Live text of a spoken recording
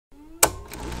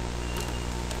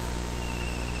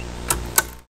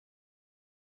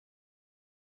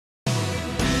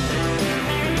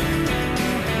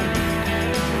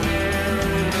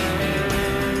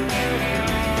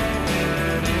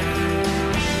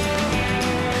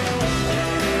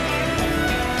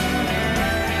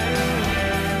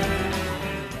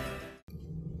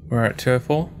We're at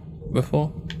 204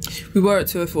 before? We were at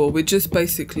 204. We're just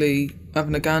basically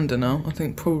having a gander now. I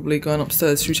think probably going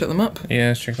upstairs. Should we check the map? Yeah,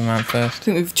 let's check the map first. I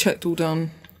think we've checked all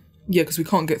down. Yeah, because we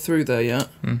can't get through there yet.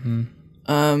 Mm-hmm.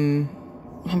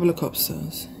 Have a look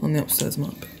upstairs, on the upstairs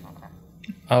map.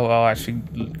 Oh, I'll actually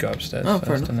go upstairs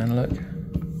first and then look.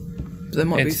 But there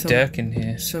might be some... It's dark in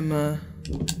here. Some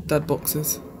dad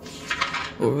boxes.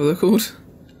 What were they called?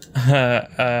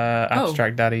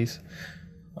 Abstract daddies.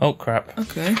 Oh, crap.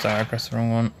 Okay. Sorry, I pressed the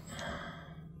wrong one.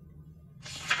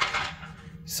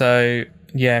 So,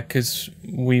 yeah, because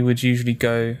we would usually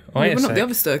go... Oh, we're not the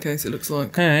other staircase, it looks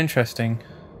like. Yeah, interesting.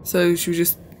 So, should we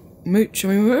just mooch? I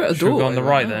mean, we're at a door. Should we go on the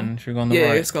right then? Should we go on the right?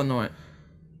 Yeah, let's go on the right.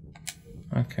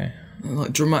 Okay.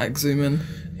 Like, dramatic zoom in.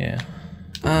 Yeah.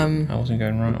 I wasn't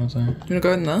going right, was I? Do you want to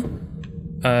go in there?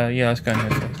 Yeah, let's go in here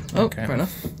first. Oh, okay. fair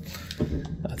enough.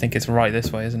 I think it's right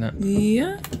this way, isn't it?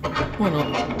 Yeah. Why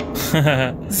not?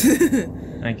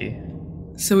 Thank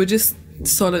you. So we're just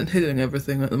silent hitting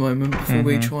everything at the moment before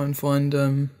we try and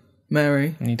find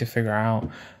Mary. Need to figure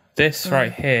out. This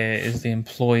right here is the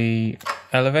employee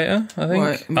elevator, I think.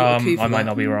 Right, I might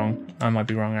not be wrong. I might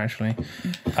be wrong, actually.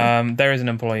 There is an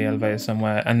employee elevator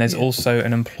somewhere, and there's also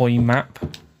an employee map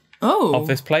of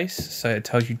this place, so it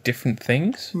tells you different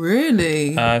things.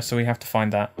 Really? So we have to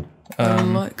find that. I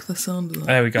like the sound of that.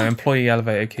 There we go, employee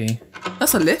elevator key.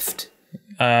 That's a lift?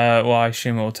 Well, I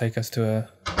assume it will take us to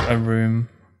a room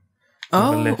with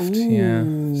a lift. Ooh. Yeah,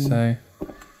 so...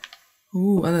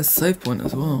 Ooh, and there's a save point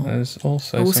as well. There's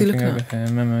also something over here,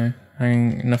 memo.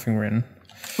 Nothing written.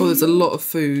 Oh, there's a lot of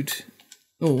food.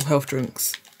 Oh, health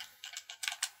drinks.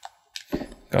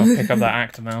 Gotta pick up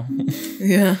that Actimel.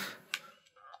 Yeah.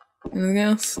 Anything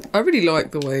else? I really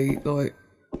like the way, like,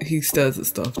 he stares at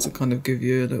stuff to kind of give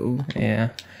you a little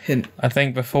hint. I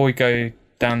think before we go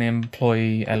down the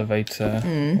employee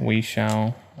elevator, we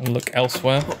shall look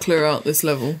elsewhere. I'll clear out this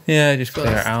level. Yeah, just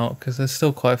clear it out, because there's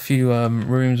still quite a few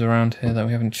rooms around here that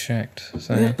we haven't checked.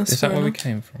 So is that where we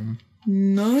came from?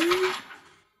 No.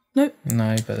 Nope.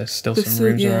 No, but there's still some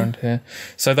rooms around here.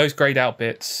 So those greyed out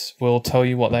bits will tell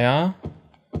you what they are,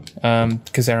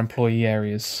 because they're employee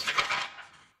areas.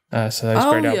 So those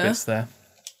greyed out bits there.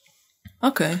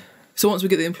 Okay. So once we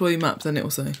get the employee map, then it will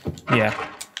say. Yeah.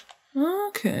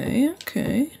 Okay.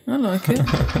 I like it.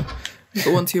 You've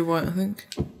got one to your right, I think.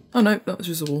 Oh no, that was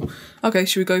just a wall. Okay,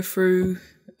 should we go through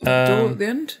the door at the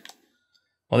end?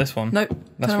 Well, this one. Nope.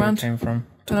 That's where it came from.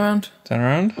 Turn around. Turn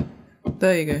around.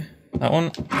 There you go. That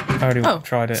one? I already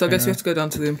tried it. So I guess we have to go down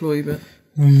to the employee bit.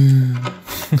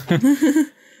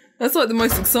 That's like the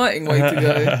most exciting way to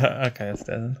go. Okay, let's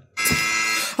do it.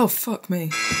 Oh, fuck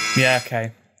me. Yeah,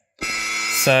 okay.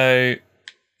 So,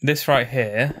 this right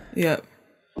here... Yep.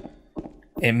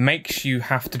 It makes you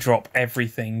have to drop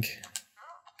everything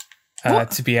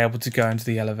to be able to go into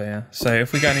the elevator. So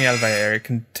if we go in the elevator, it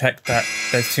can detect that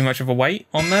there's too much of a weight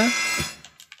on there.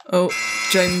 Oh,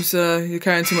 James, you're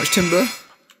carrying too much timber.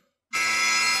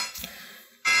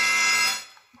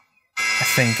 I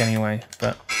think, anyway.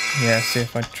 But, yeah, see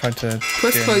if I tried to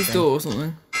press closed door or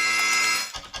something.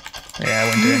 Yeah, it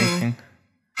won't do anything.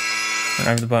 Went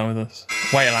over the button with us.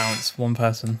 Weight allowance, one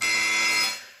person.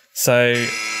 So...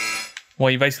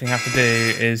 what you basically have to do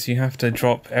is you have to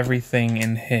drop everything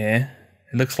in here.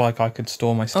 It looks like I could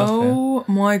store my stuff here. Oh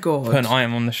my god. Put an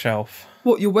item on the shelf.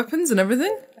 What, your weapons and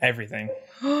everything? Everything.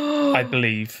 I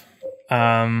believe.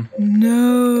 No.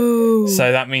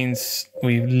 So that means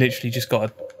we literally just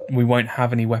we won't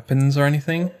have any weapons or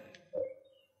anything.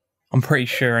 I'm pretty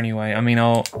sure anyway. I mean,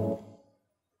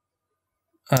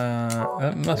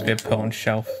 that must be a put on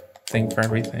shelf thing for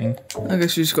everything. I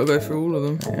guess you just got to go through all of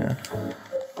them. Yeah.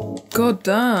 God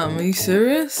damn, are you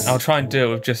serious? I'll try and do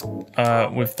it with just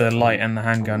with the light and the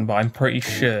handgun, but I'm pretty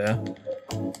sure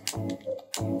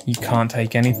you can't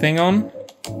take anything on.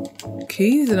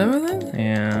 Keys and everything?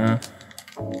 Yeah.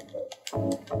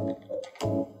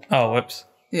 Oh, whoops.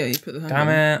 Yeah, you put the handgun. Damn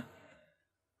it.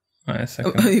 Wait a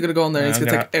second. Oh, you're going to go on there and he's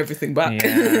going to take everything back.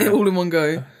 Yeah. All in one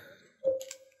go.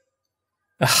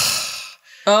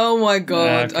 Oh my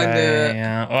god, okay, I knew it.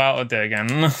 Yeah, well, I'll do it again.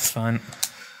 That's fine.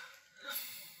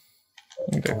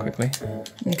 Let me do it quickly.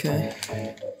 Okay.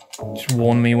 Just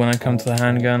warn me when I come to the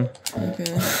handgun.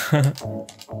 Okay.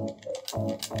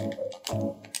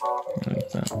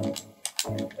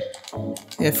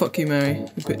 Yeah, fuck you, Mary.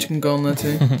 The picture can go on there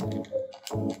too.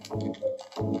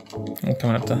 I'm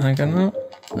coming up to the handgun now.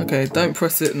 Okay, don't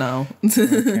press it now.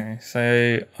 Okay,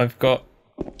 so I've got...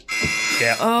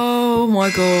 Yeah. Oh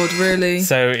my god, really?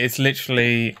 So it's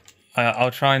literally...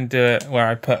 I'll try and do it where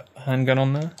I put handgun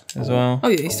on there as well. Oh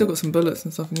yeah, you still got some bullets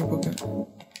and stuff in your pocket.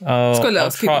 Oh, It's got to let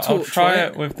us keep the torch, I'll try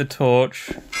right? it with the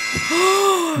torch.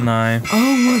 No.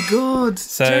 Oh my god.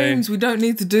 So- James, we don't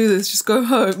need to do this. Just go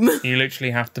home. You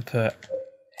literally have to put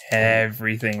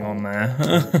everything on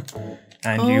there.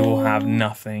 And you will have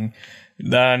nothing.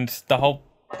 And the whole...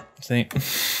 See?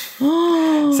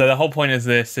 So the whole point of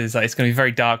this is that it's going to be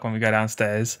very dark when we go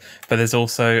downstairs. But there's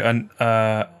also...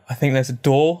 I think there's a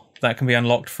door that can be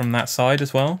unlocked from that side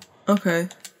as well. Okay.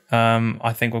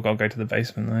 I think we've got to go to the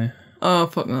basement though. Oh,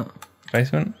 fuck that.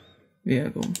 Basement? Yeah,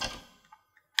 go on.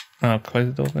 Oh, close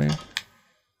the door for you.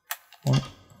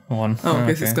 One. Oh, I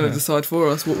guess it's going to decide for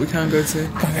us what we can go to.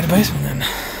 Gotta go to the basement then.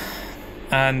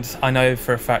 And I know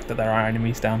for a fact that there are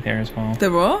enemies down here as well.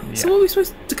 There are? Yeah. So what are we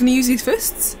supposed to... Can you use these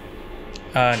fists?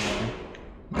 No.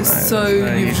 So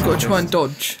you've just got to try and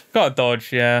dodge. Gotta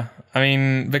dodge, yeah. I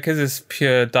mean, because it's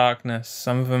pure darkness,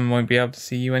 some of them won't be able to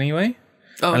see you anyway.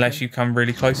 Oh, unless okay. you come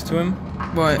really close to them.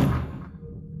 Right.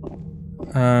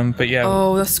 But yeah.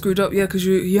 Oh, that's screwed up. Yeah, because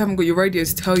you haven't got your radio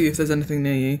to tell you if there's anything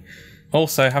near you.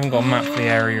 Also, haven't got a map for the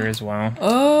area as well.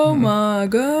 Oh my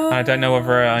god. I don't know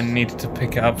whether I needed to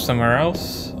pick it up somewhere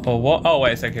else or what. Oh,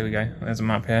 wait a sec, here we go. There's a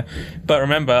map here. But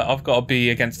remember, I've got to be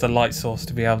against a light source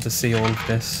to be able to see all of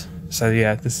this. So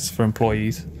yeah, this is for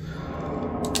employees.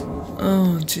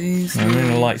 Oh, jeez. I'm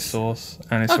in a light source,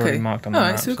 and it's already marked on the map.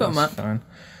 Alright, so we've got a map. Fine.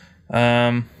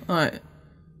 Alright.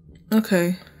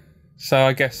 Okay. So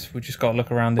I guess we just got to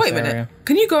look around this Wait a minute. area.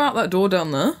 Can you go out that door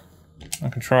down there? I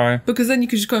can try. Because then you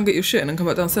could just go and get your shit and then come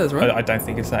back downstairs, right? I don't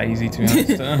think it's that easy, to be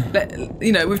honest.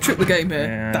 You know, we've tricked the game here.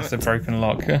 Yeah, Damn it's it. a broken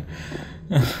lock.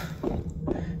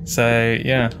 So,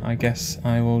 yeah, I guess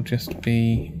I will just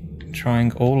be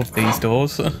trying all of these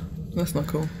doors That's not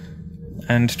cool.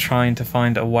 and trying to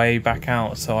find a way back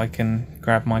out so I can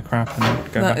grab my crap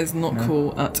and go back. That is not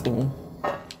cool at all.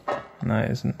 No, it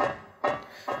isn't.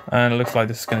 And it looks like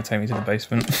this is going to take me to the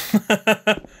basement.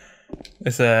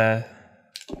 It's a...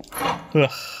 Ugh.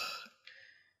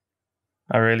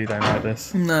 I really don't like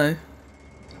this. No.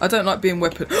 I don't like being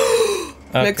weapon.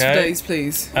 Legs for days,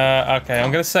 please. Okay,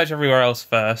 I'm going to search everywhere else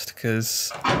first,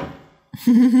 because...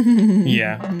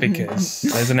 yeah, because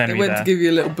there's an It enemy went there. to give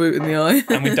you a little boot in the eye.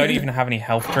 And we don't even have any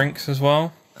health drinks as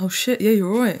well. Oh shit, yeah,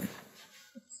 you're right.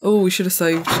 Oh, we should have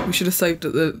saved. We should have saved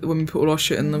at when we put all our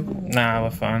shit in them. Nah, we're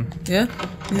fine. Yeah?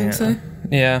 You think so?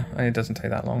 Yeah, it doesn't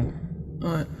take that long.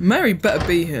 Alright. Mary better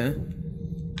be here.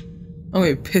 I'm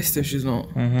gonna be pissed if she's not.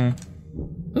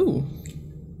 Mm-hmm. Ooh.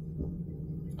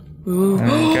 Ooh. There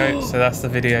we go. So that's the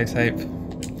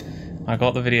videotape. I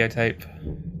got the videotape.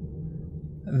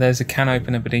 There's a can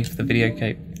opener beneath the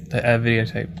videotape.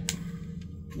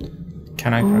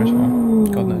 Can opener as well.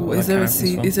 God knows what Is that there can a open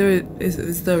CD? as well.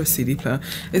 Is there a CD player?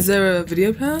 Is there a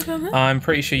video player down there? I'm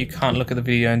pretty sure you can't look at the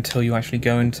video until you actually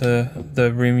go into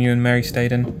the room you and Mary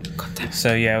stayed in. God damn it.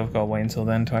 So yeah, we've got to wait until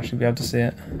then to actually be able to see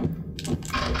it.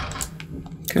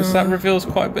 Because that reveals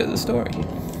quite a bit of the story.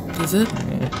 Does it?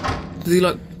 Does he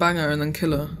like bang her and then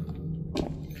kill her?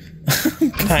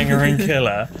 Banger and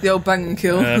killer. The old bang and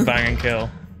kill. Bang and kill.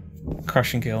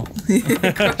 Crush and kill.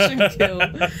 Crush and kill.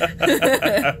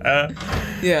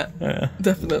 Yeah,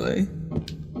 definitely.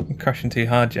 You're crushing too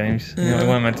hard, James. We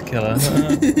weren't meant to kill her.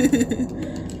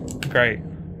 Great.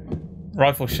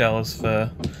 Rifle shells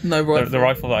for No rifle. the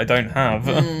rifle that I don't have.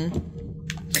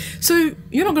 So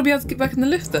you're not going to be able to get back in the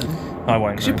lift then? I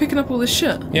won't. Because you're picking up all this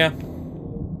shit. Yeah.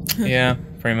 Yeah,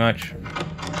 pretty much.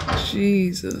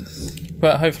 Jesus.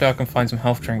 But hopefully I can find some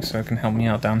health drinks so it can help me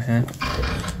out down here.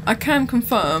 I can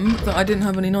confirm that I didn't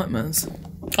have any nightmares.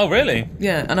 Oh, really?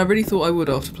 Yeah, and I really thought I would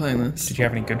after playing this. Did you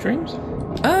have any good dreams?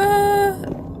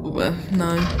 Well,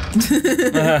 no.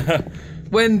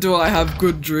 When do I have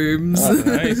good dreams? I don't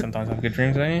know. You sometimes have good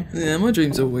dreams, don't you? Yeah, my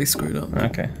dreams are always screwed up.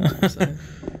 Okay. So.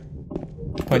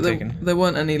 Point taken. There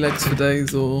weren't any legs for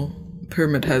days or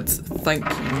pyramid heads. Thank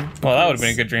you. Well, that would have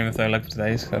been a good dream if they were like for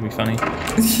days. That'd be funny.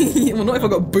 Well, not if I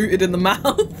got booted in the mouth.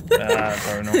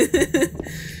 Probably not.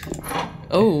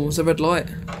 Oh, there's a red light.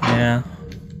 Yeah.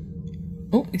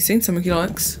 Oh, he's seen something he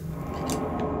likes.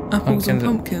 Apples and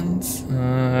pumpkins.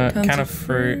 Can of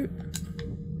fruit.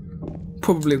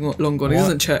 Probably long gone. He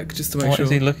doesn't check just to make What sure.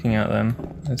 is he looking at then?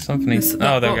 There's something. This-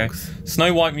 that Oh, there we go. box.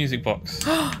 Snow White music box.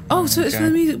 Oh, so it's Okay. for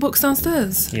the music box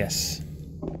downstairs. Yes.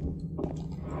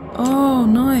 Oh,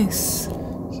 nice.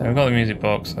 So we've got the music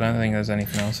box. I don't think there's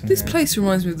anything else in This here. place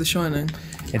reminds me of The Shining.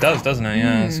 It does, doesn't it?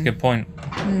 Yeah, that's a good point.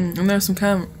 And there are some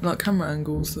camera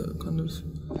angles that kind of...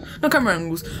 Not camera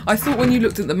angles. I thought when you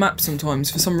looked at the map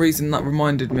sometimes, for some reason that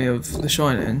reminded me of The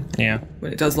Shining. Yeah.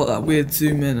 When it does like that weird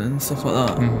zoom in and stuff like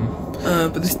that.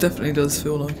 But this definitely does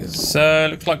feel like it. So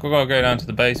it looks like we've got to go down to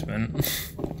the basement.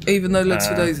 Even though Legs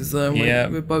for Days is there, and yeah.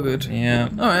 we're buggered. Yeah.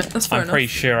 Alright, that's fair enough. I'm pretty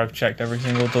sure I've checked every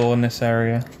single door in this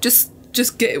area. Just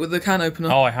get it with the can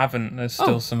opener. Oh, I haven't. There's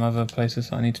still some other places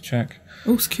that I need to check.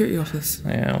 Oh, security office.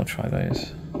 Yeah, I'll try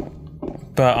those.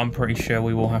 But I'm pretty sure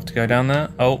we will have to go down there.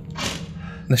 Oh,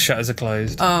 the shutters are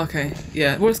closed. Oh, okay.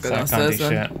 Yeah, we'll just go downstairs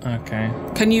then. I can't do shit. Okay.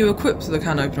 Can you equip the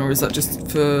can opener, or is that just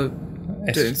for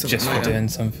doing something? Just for doing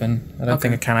something. I don't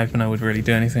think a can opener would really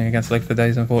do anything against Legs for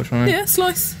Days, unfortunately. Yeah,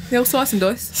 slice. The old slice and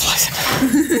dice. Slice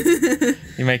and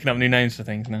You're making up new names for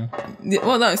things now. Yeah,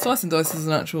 well, no, slice and dice is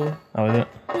an actual... Oh, is it?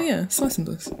 Oh, yeah, slice and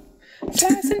dice.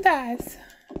 Slice and dice.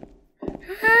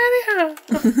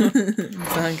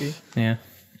 It's hanky. Yeah.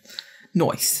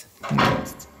 Nice.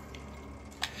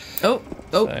 Oh,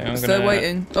 they're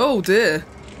waiting. Oh dear.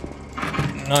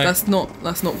 No. That's not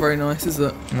very nice, is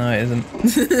it? No, it isn't.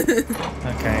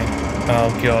 Okay.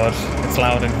 Oh god, it's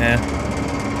loud in here.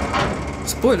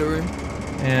 Spoiler room.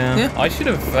 Yeah. I should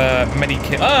have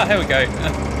medikit. Ah, here we go.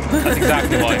 That's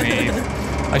exactly what I need.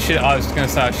 I was going to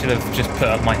say I should have just put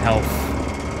up my health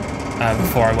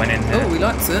before I went in here. Oh, he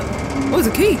likes it. Oh, there's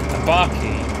a key. A bar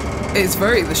key. It's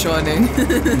very The Shining.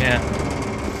 Yeah.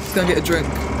 Let's go and get a drink.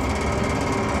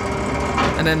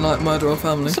 And then, like, murder our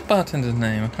family. What's the bartender's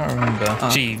name? I can't remember.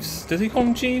 Jeeves. Does he call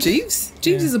him Jeeves? Jeeves?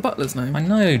 Jeeves is a butler's name. I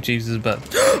know Jeeves is a butler.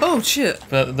 Oh, shit.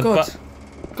 But the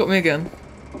got me again.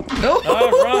 Oh,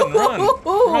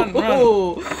 run.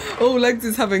 Oh, Legs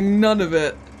is having none of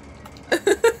it.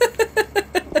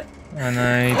 I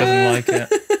know, he doesn't like it.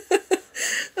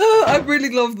 Oh, I really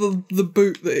love the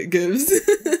boot that it gives.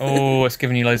 Oh, it's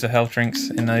giving you loads of health drinks.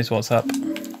 It knows what's up.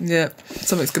 Yeah,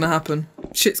 something's going to happen.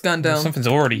 Shit's going down. Well, something's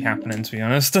already happening, to be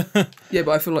honest. Yeah,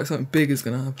 but I feel like something big is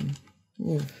going to happen.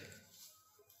 Ooh.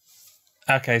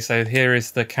 Okay, so here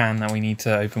is the can that we need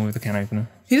to open with the can opener.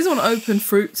 He doesn't want to open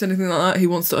fruits, anything like that. He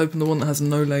wants to open the one that has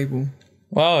no label.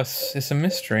 Well, it's a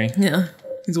mystery. Yeah,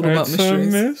 he's all about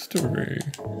mysteries. It's a mystery.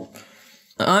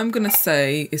 I'm going to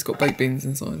say it's got baked beans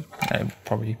inside. It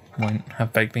probably won't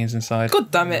have baked beans inside. God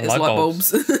damn it, it's light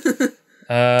bulbs.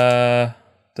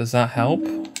 Does that help?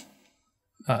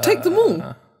 Take them all.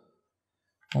 What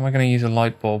am I going to use a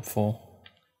light bulb for?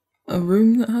 A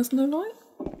room that has no light?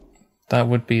 That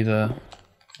would be the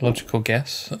logical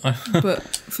guess. But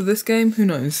for this game, who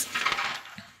knows?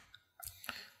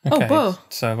 Okay, oh, bar.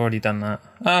 So I've already done that.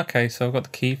 Okay, so I've got the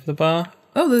key for the bar.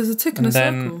 Oh, there's a tick and a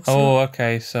circle. So. Oh,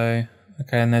 okay, so...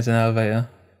 Okay, and there's an elevator.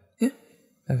 Yeah.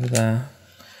 Over there.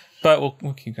 But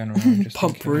we'll keep going around. Just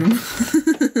Pump room.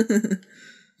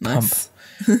 Nice.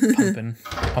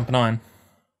 Pumping iron.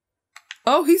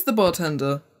 Oh, he's the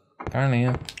bartender. Apparently,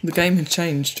 yeah. The game had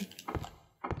changed.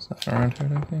 There's nothing around here,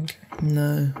 I don't think.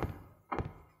 No.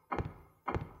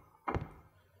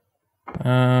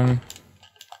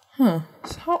 Huh.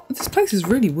 This place is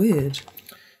really weird.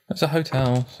 It's a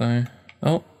hotel, so...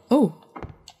 Oh. Oh.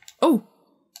 Oh.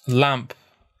 Lamp.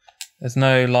 There's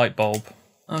no light bulb.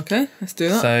 Okay, let's do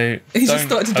that. So he's just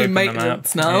starting to do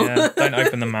maintenance now. Yeah, don't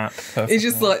open the map. He's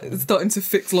just like starting to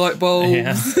fix light bulbs.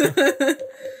 Yeah.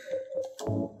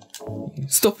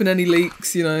 Stopping any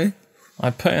leaks, you know.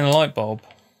 I put in a light bulb.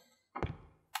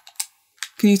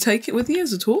 Can you take it with you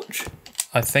as a torch?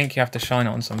 I think you have to shine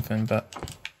it on something, but...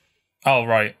 Oh,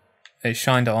 right. It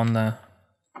shined it on the...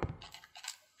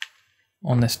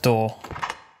 on this door.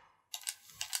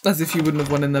 As if you wouldn't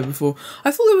have went in there before. I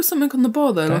thought there was something on the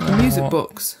bar there, like a music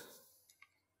box.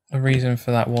 The reason for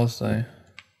that was, though.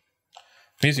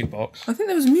 Music box? I think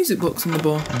there was a music box in the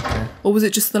bar. Okay. Or was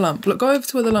it just the lamp? Look, go over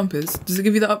to where the lamp is. Does it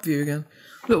give you that up view again?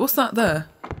 Look, what's that there?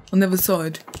 On the other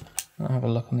side. I'll have a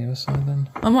look on the other side then.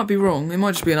 I might be wrong. It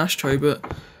might just be an ashtray, but...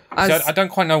 See, I don't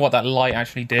quite know what that light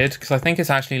actually did, because I think it's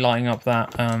actually lighting up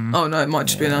that... Oh, no, it might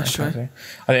just be an ashtray.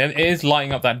 It is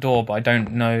lighting up that door, but I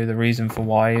don't know the reason for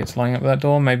why it's lighting up that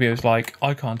door. Maybe it was like,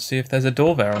 I can't see if there's a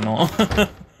door there or not.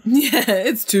 Yeah,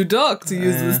 it's too dark to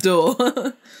use this door.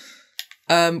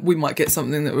 We might get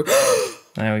something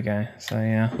that... There we go. So,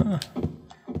 yeah.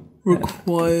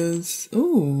 Requires...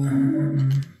 Ooh.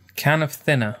 Can of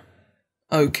thinner.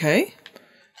 Okay.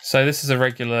 So this is a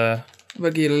regular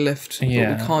lift, but we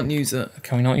can't use it.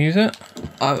 Can we not use it?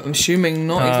 I'm assuming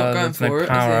not. He's not going for it.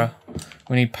 Power.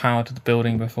 We need power to the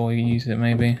building before we use it,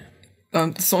 maybe.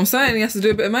 That's what I'm saying. He has to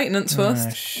do a bit of maintenance first.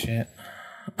 Oh, shit.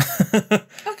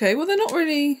 Okay, well, they're not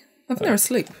really... I think they're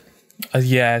asleep.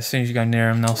 Yeah, as soon as you go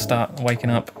near them, they'll start waking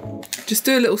up. Just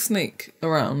do a little sneak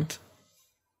around.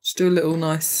 Just do a little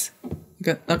nice...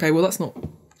 Okay, well, that's not...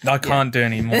 I can't do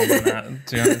any more than that,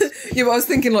 to be honest. Yeah, but I was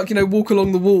thinking, like, you know, walk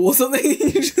along the wall or something.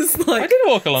 You just, like... I did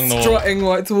walk along the wall. Strutting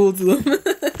right towards them.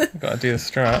 I've got to do the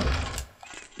strut.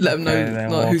 Let them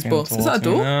know like, who's boss. Is that a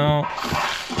door? No.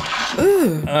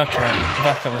 Ugh. Okay,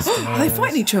 back up the stairs. Are they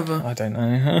fighting each other? I don't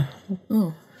know.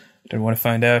 Oh. Don't want to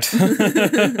find out.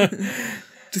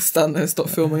 Just stand there and stop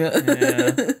filming it.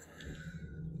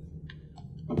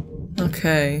 Yeah.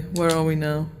 Okay, where are we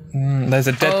now? There's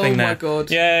a dead thing there. Oh my god.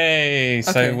 Yay!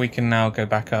 So Okay. we can now go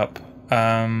back up.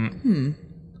 So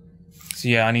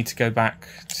yeah, I need to go back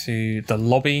to the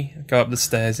lobby, go up the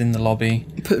stairs in the lobby.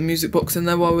 Put the music box in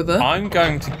there while we're there. I'm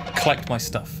going to collect my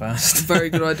stuff first. Very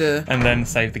good idea. And then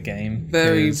save the game.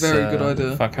 Very good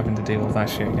idea. Fuck having to deal with that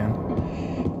shit again.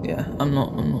 Yeah, I'm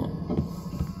not.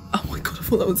 Oh my god, I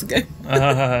thought that was a game.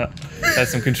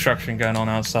 There's some construction going on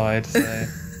outside, so...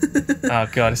 Oh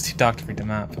god, it's too dark to read the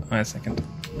map. Wait a second.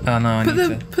 Oh no, I need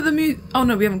to... Put the mute... Oh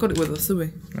no, we haven't got it with us, do we?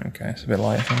 Okay, it's a bit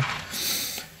light, I think.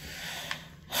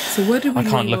 So where did we I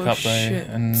can't leave look our up though shit?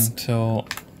 until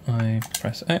I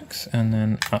press X and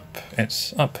then up.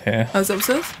 It's up here. Oh, is that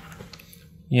upstairs?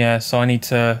 Yeah, so I need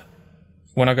to...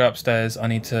 When I go upstairs, I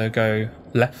need to go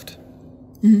left.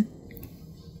 Mm-hmm.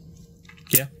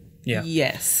 Yeah.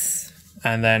 Yes.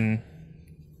 And then...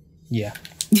 Yeah.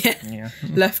 Yeah.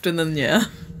 Left and then yeah.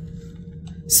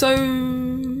 So...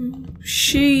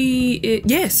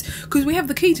 Yes, because we have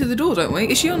the key to the door, don't we?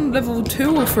 Is she on level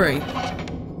 2 or 3?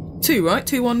 2, right?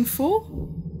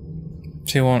 214?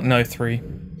 3.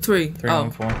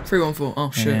 314. 314.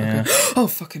 Oh, shit. Yeah. Okay. Oh,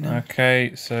 fucking hell.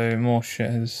 Okay, so more shit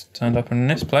has turned up in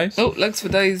this place. Oh, legs for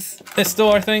days. This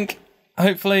door, I think.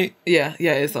 Hopefully. Yeah, it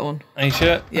is that one. Are you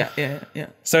sure? Yeah.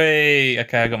 So,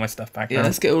 okay, I got my stuff back now.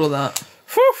 Let's get all of that.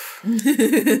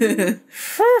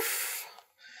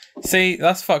 See,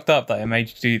 that's fucked up that it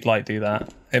made you do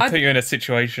that. It put you in a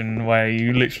situation where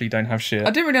you literally don't have shit.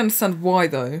 I didn't really understand why,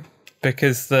 though.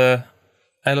 Because the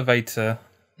elevator...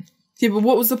 Yeah, but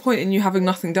what was the point in you having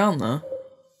nothing down there?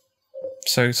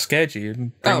 So it scared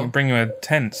you. Bring you a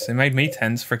tense. It made me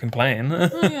tense freaking playing. Oh,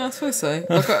 yeah, I suppose so.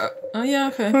 Like, yeah,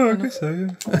 okay. Oh, I guess so,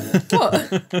 yeah.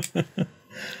 What?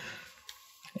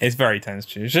 It's very tense,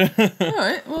 Juge.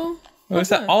 Alright, well... What is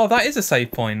that? Oh, that is a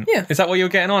save point. Yeah. Is that what you're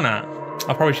getting on at?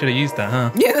 I probably should have used that,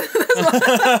 huh? Yeah,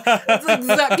 that's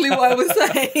exactly what I was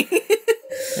saying.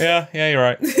 Yeah, you're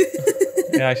right.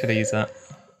 Yeah, I should have used that.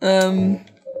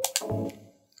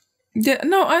 Yeah,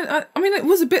 no, I mean, it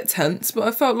was a bit tense, but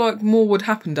I felt like more would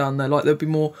happen down there. Like, there'd be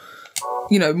more,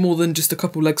 more than just a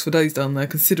couple legs for days down there,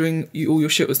 considering all your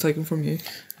shit was taken from you.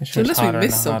 So unless we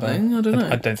missed something, I don't know.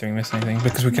 I don't think we missed anything,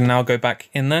 because we can now go back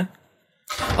in there.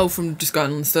 Oh, from just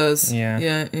going on the stairs. Yeah.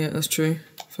 Yeah, that's true.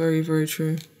 Very, very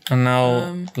true. And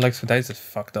now legs for days is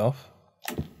fucked off.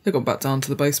 They got back down to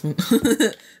the basement.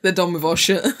 They're done with our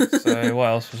shit. So what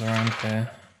else was around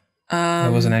here?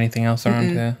 There wasn't anything else around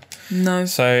here. No.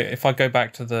 So if I go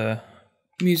back to the...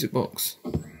 music box.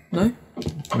 No?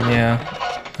 Yeah,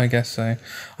 I guess so.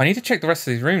 I need to check the rest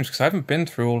of these rooms because I haven't been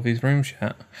through all of these rooms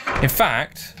yet. In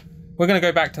fact, we're going to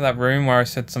go back to that room where I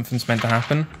said something's meant to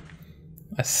happen.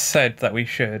 I said that we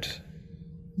should.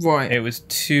 Right. It was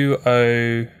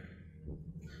 20...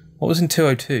 What was in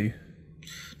 202?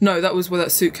 No, that was where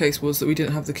that suitcase was that we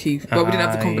didn't have the key. Well, we didn't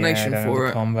have the combination for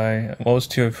it. Combo. What was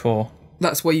 204?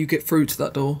 That's where you get through to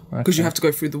that door because you have to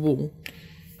go through the wall.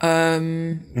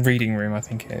 Reading room, I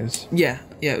think it is. Yeah,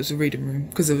 it was a reading room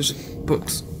because there was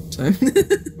books. So.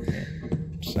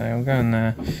 So I'm going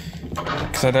there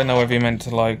because I don't know whether you're meant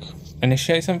to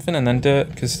initiate something and then do it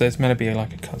because there's meant to be a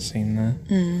cutscene there.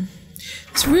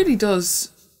 This really does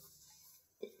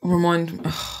remind.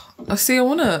 I see. I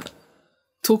want to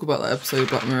talk about that episode of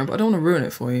Black Mirror, but I don't want to ruin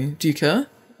it for you. Do you care?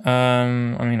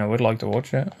 I mean, I would like to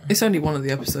watch it. It's only one of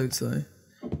the episodes, though.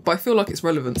 But I feel like it's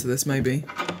relevant to this, maybe.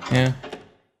 Yeah.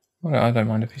 Well, I don't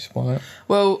mind if you spoil it.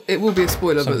 Well, it will be a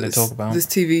spoiler, something but to talk about. This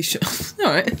TV show...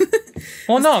 All right.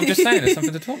 Well, no, I'm just saying it's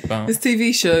something to talk about. This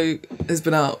TV show has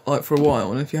been out for a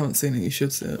while, and if you haven't seen it, you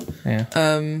should see it. Yeah.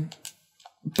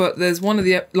 But there's one of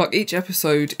the... each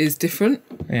episode is different.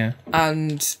 Yeah.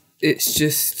 And it's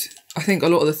just... I think a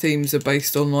lot of the themes are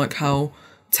based on, how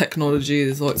technology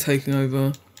is, taking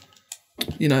over...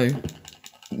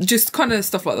 just kind of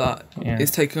stuff like that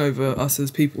is taking over us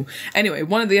as people. Anyway,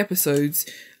 one of the episodes,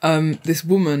 this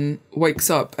woman wakes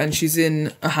up and she's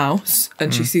in a house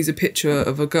and she sees a picture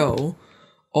of a girl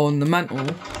on the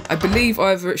mantle. I believe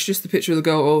either it's just the picture of the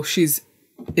girl or she's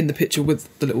in the picture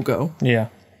with the little girl. Yeah.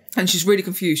 And she's really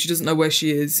confused. She doesn't know where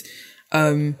she is.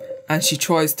 And she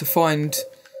tries to find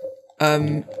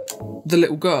the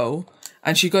little girl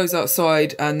and she goes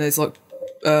outside and there's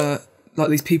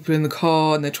these people in the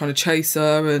car and they're trying to chase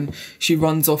her and she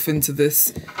runs off into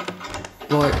this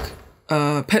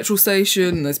petrol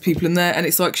station and there's people in there and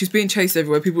it's she's being chased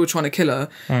everywhere. People are trying to kill her.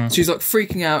 She's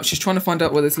freaking out. She's trying to find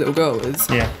out where this little girl is.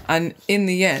 Yeah. And in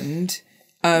the end,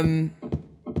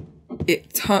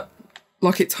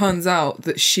 it turns out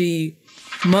that she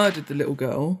murdered the little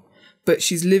girl, but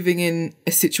she's living in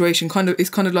a situation it's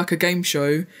kind of like a game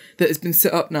show that has been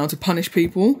set up now to punish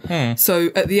people. So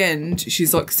at the end,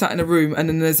 she's like sat in a room, and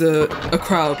then there's a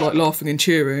crowd like laughing and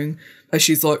cheering as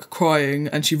she's like crying,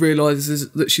 and she realises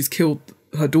that she's killed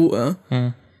her daughter.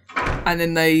 And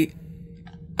then they,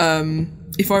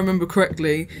 if I remember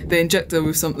correctly, they inject her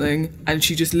with something, and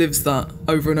she just lives that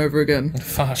over and over again.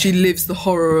 Fuck. She lives the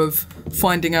horror of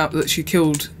finding out that she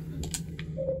killed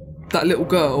that little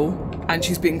girl, and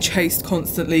she's being chased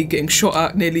constantly, getting shot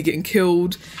at, nearly getting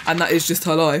killed, and that is just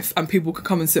her life. And people can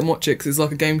come and sit and watch it because it's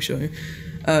like a game show.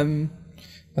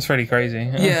 That's really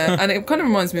crazy. Yeah, and it kind of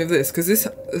reminds me of this, because this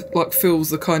like feels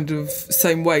the kind of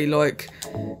same way, like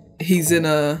he's in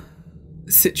a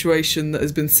situation that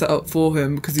has been set up for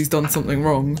him because he's done something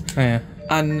wrong. Yeah.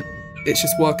 And it's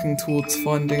just working towards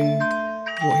finding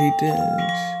what he did.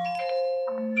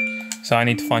 So I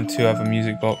need to find 2 other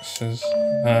music boxes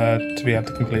to be able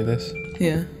to complete this.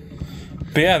 Yeah.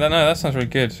 But yeah, that sounds really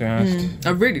good, to be honest. I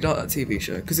really like that TV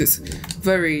show because it's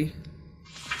very,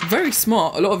 very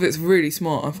smart. A lot of it's really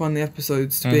smart, I find the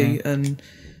episodes to be, and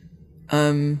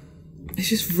it's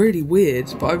just really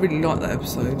weird, but I really like that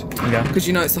episode. Yeah. Because,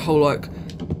 it's the whole, like,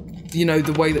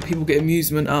 the way that people get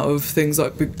amusement out of things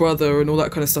like Big Brother and all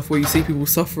that kind of stuff, where you see people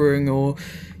suffering, or,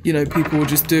 people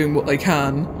just doing what they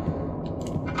can,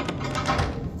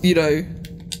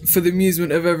 for the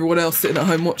amusement of everyone else sitting at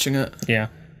home watching it. Yeah.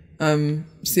 So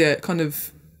yeah, it kind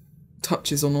of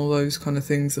touches on all those kind of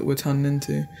things that we're turning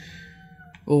into,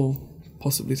 or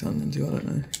possibly turning into, I don't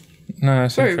know. No,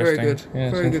 it's very, very interesting. good.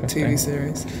 Yeah, very good TV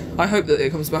series. I hope that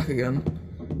it comes back again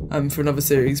for another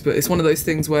series, but it's one of those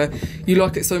things where you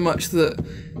like it so much that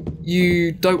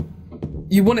you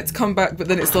want it to come back, but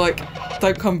then it's like,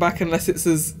 don't come back unless it's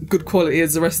as good quality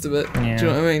as the rest of it. Yeah. Do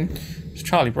you know what I mean? It's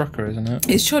Charlie Brooker, isn't it?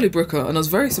 It's Charlie Brooker, and I was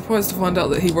very surprised to find out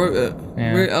that he wrote it.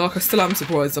 Yeah. Really, I still am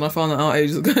surprised, and I found that out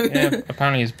ages ago. Yeah,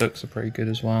 apparently his books are pretty good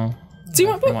as well. Do you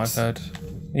write books? From what I've heard.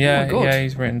 Yeah, oh my God. Yeah,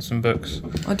 he's written some books.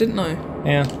 I didn't know.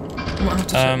 Yeah. I might have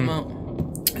to check them out.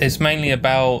 It's mainly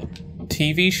about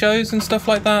TV shows and stuff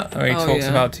like that, where he talks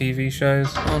about TV shows.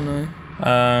 Oh no.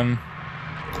 That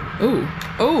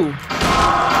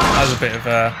was a bit of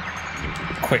a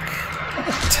quick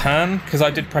turn, because I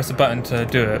did press a button to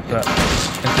do it, but it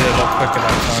did it a lot quicker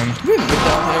that time. We haven't been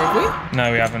down here, have we?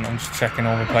 No, we haven't. I'm just checking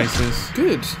all the places.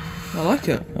 Good. I like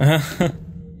it.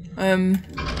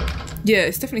 Yeah,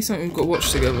 it's definitely something we've got to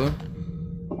watch together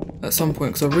at some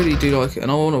point, because I really do like it,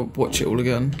 and I want to watch it all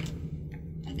again.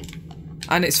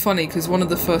 And it's funny, because one of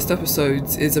the first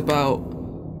episodes is about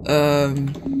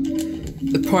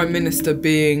the Prime Minister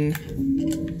being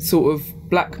sort of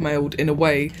blackmailed in a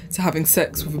way to having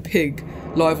sex with a pig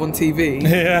live on TV.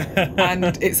 Yeah. And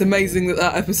it's amazing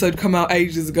that episode come out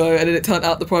ages ago, and then it turned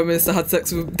out the Prime Minister had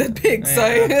sex with a dead pig, so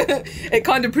it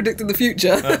kind of predicted the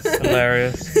future. That's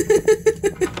hilarious.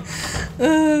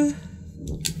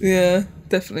 Yeah,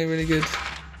 definitely really good.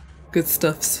 Good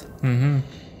stuffs.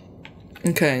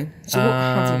 Okay, so what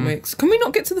haven't we... Can we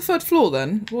not get to the 3rd floor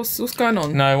then? What's going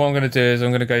on? No, what I'm going to do is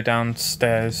I'm going to go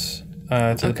downstairs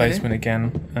to the basement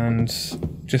again and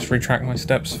just retract my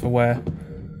steps for where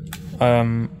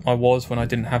I was when I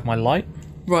didn't have my light.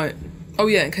 Right. Oh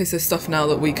yeah, in case there's stuff now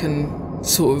that we can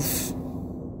sort of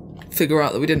figure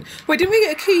out that we didn't... Wait, didn't we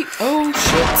get a key? Oh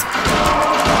shit.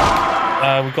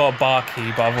 We got a bar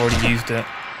key, but I've already used it.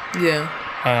 Yeah.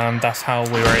 That's how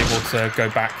we were able to go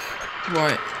back.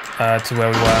 Right. To where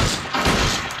we were.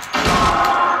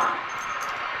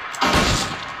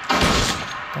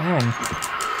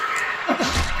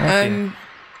 Damn.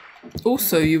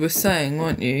 Also, you were saying,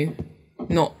 weren't you,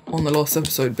 not on the last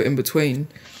episode, but in between,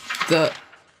 that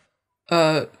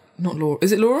not Laura.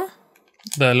 Is it Laura?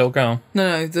 The little girl?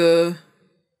 No, the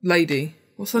lady.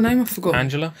 What's her name? I forgot.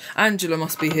 Angela? Angela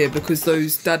must be here because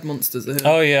those dad monsters are here.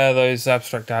 Oh yeah, those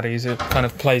abstract daddies. It kind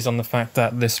of plays on the fact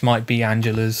that this might be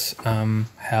Angela's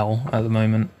hell at the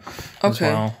moment as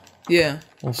well. Yeah.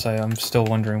 Also, I'm still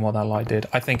wondering what that light did.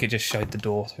 I think it just showed the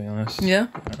door, to be honest. Yeah?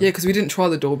 Yeah, because we didn't try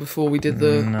the door before we did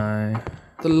the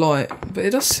light. But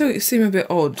it does seem a bit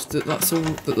odd that that's all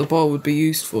that the bar would be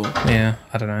used for. Yeah,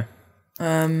 I don't know.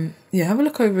 Yeah, have a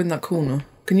look over in that corner.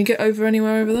 Can you get over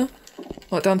anywhere over there?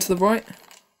 Like down to the right?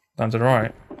 Down to the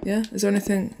right? Yeah? Is there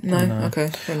anything? No? Okay.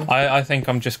 Fair enough. I think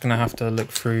I'm just going to have to look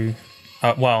through...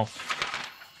 I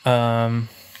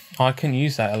couldn't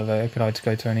use that elevator, could I, to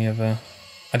go to any other...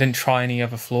 I didn't try any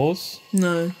other floors.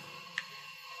 No.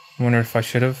 I wonder if I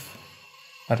should have.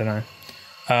 I don't know.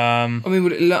 I mean,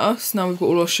 would it let us now we've got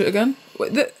all our shit again?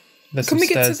 Wait, There's some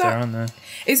stairs there, aren't there?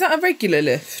 Is that a regular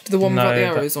lift? The one without the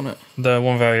arrows on it? The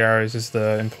one without the arrows is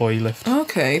the employee lift.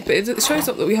 Okay, but it shows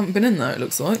up that we haven't been in there, it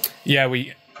looks like. Yeah,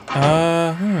 we...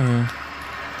 I'll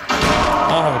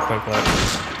have a quick look.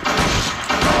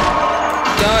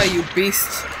 Die, you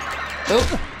beast.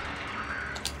 Oh.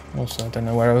 Also, I don't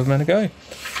know where I was meant to go.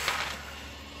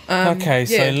 Okay,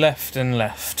 so left and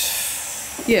left.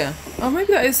 Yeah. Oh,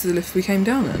 maybe that is the lift we came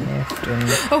down in. Left and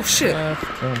oh, shit. Left,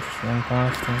 just run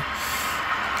past them.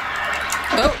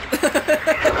 Oh.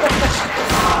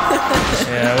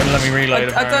 Yeah, it wouldn't let me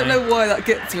reload. I don't know why that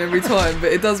gets me every time,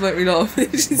 but it does make me laugh.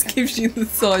 It just gives you the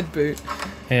side boot.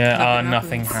 Yeah,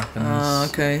 nothing happens. Ah,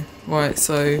 okay. Right,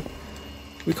 so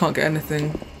we can't get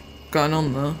anything going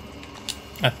on there.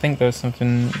 I think there's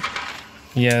something...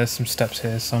 Yeah, there's some steps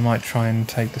here, so I might try and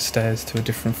take the stairs to a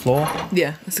different floor.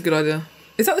 Yeah, that's a good idea.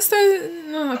 Is that the stair?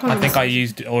 No, I think I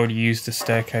already used the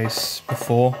staircase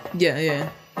before. Yeah.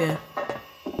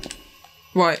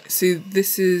 Right, so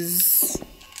this is...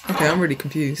 Okay, I'm really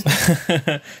confused.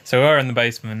 So we're in the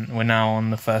basement, we're now on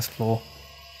the first floor.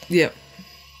 Yep.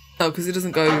 Oh, because it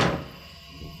doesn't go...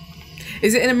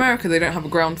 Is it in America they don't have a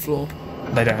ground floor?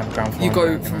 They don't have a ground floor. You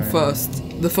go from first.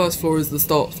 The first floor is the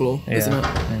start floor, isn't it?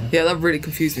 Yeah, that really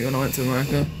confused me when I went to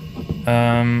America.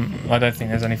 I don't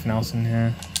think there's anything else in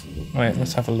here. Wait,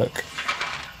 let's have a look.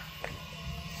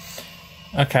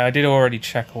 Okay, I did already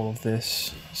check all of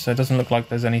this, so it doesn't look like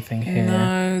there's anything here.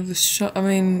 No, the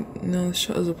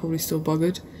shutters are probably still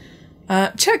buggered.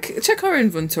 Check our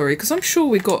inventory, because I'm sure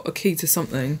we got a key to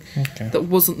something that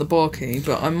wasn't the bar key,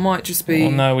 but I might just be...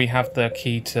 Well, no, we have the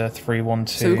key to 312.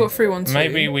 So we've got 312.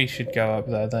 Maybe we should go up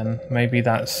there then. Maybe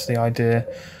that's the idea.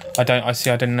 I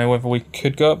don't know whether we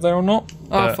could go up there or not.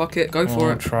 Oh, fuck it, go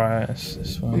for it. Try it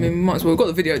this way. I mean, we might as well. We've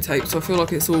got the videotape, so I feel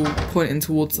like it's all pointing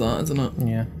towards that, isn't it?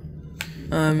 Yeah.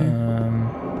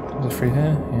 Is it free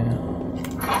here? Yeah.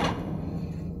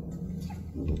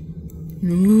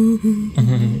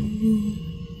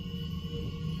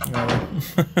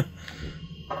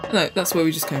 No, that's where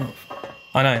we just came up.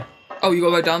 I know. Oh, you got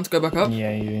to go down to go back up?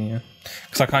 Yeah.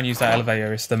 Because I can't use that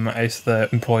elevator. It's the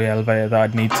employee elevator that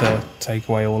I'd need to take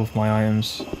away all of my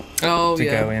items to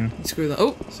go in. Screw that.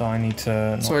 Oh. So I need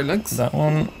to... Sorry, legs. That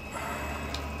one.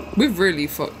 We've really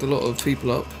fucked a lot of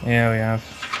people up. Yeah, we have.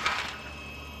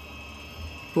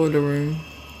 Boiler room.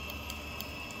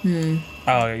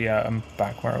 Oh, yeah, I'm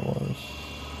back where I was.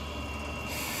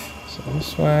 So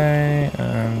this way,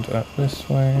 and up this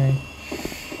way.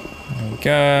 There we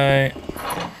go.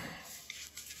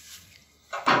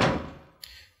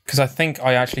 Because I think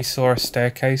I actually saw a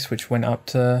staircase which went up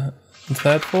to the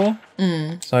third floor.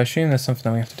 So I assume there's something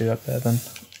that we have to do up there then.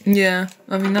 Yeah,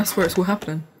 I mean, that's where it's all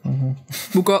happening.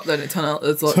 We'll go up there and it turn out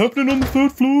there's like... It's happening on the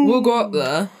third floor! We'll go up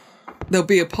there. There'll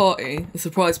be a party, a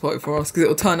surprise party for us, because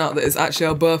it'll turn out that it's actually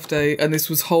our birthday, and this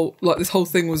whole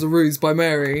thing was a ruse by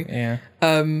Mary. Yeah.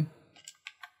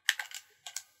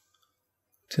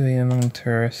 To be among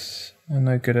tourists, I'm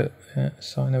no good at it,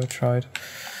 so I never tried.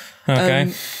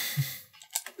 Okay.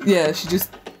 Yeah, she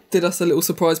just did us a little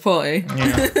surprise party.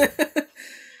 Yeah.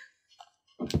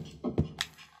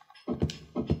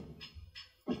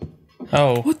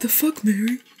 Oh. What the fuck,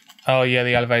 Mary? Oh yeah,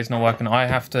 the elevator's not working.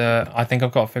 I think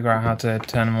I've got to figure out how to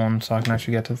turn them on so I can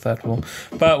actually get to the third floor.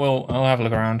 But I'll have a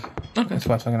look around. Okay. It's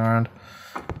worth looking around.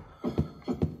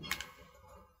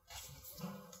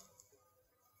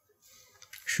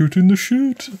 Shoot in the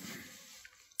shit.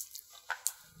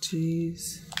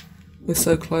 Jeez. We're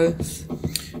so close.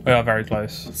 We are very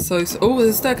close. Oh,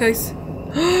 there's a staircase.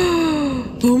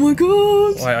 Oh my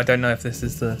god. Wait, I don't know if this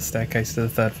is the staircase to the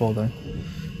third floor though.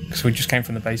 Because we just came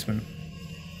from the basement.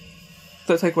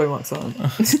 Don't take away my excitement. Need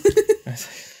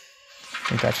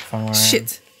to actually find where I am.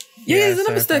 Shit. Yeah, there's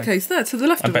another staircase there to the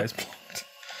left of it. I bet it's blocked.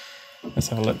 Let's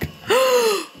have a look.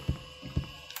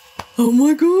 Oh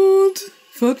my god.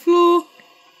 Third floor.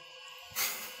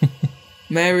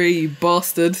 Mary, you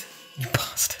bastard. You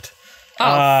bastard. Oh,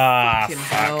 fucking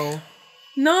hell.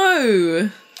 No.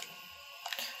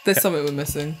 There's something we're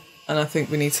missing. And I think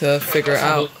we need to figure it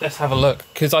out. Let's have a look.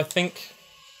 Because I think...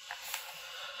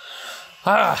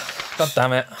 God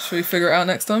damn it. Should we figure it out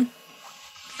next time?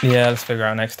 Yeah, let's figure it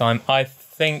out next time. I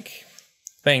think...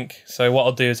 So what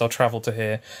I'll do is I'll travel to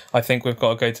here. I think we've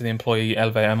got to go to the employee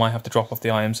elevator. I might have to drop off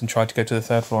the items and try to go to the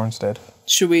third floor instead.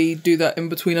 Should we do that in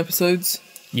between episodes?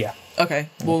 Yeah. Okay,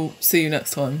 we'll see you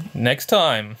next time. Next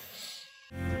time.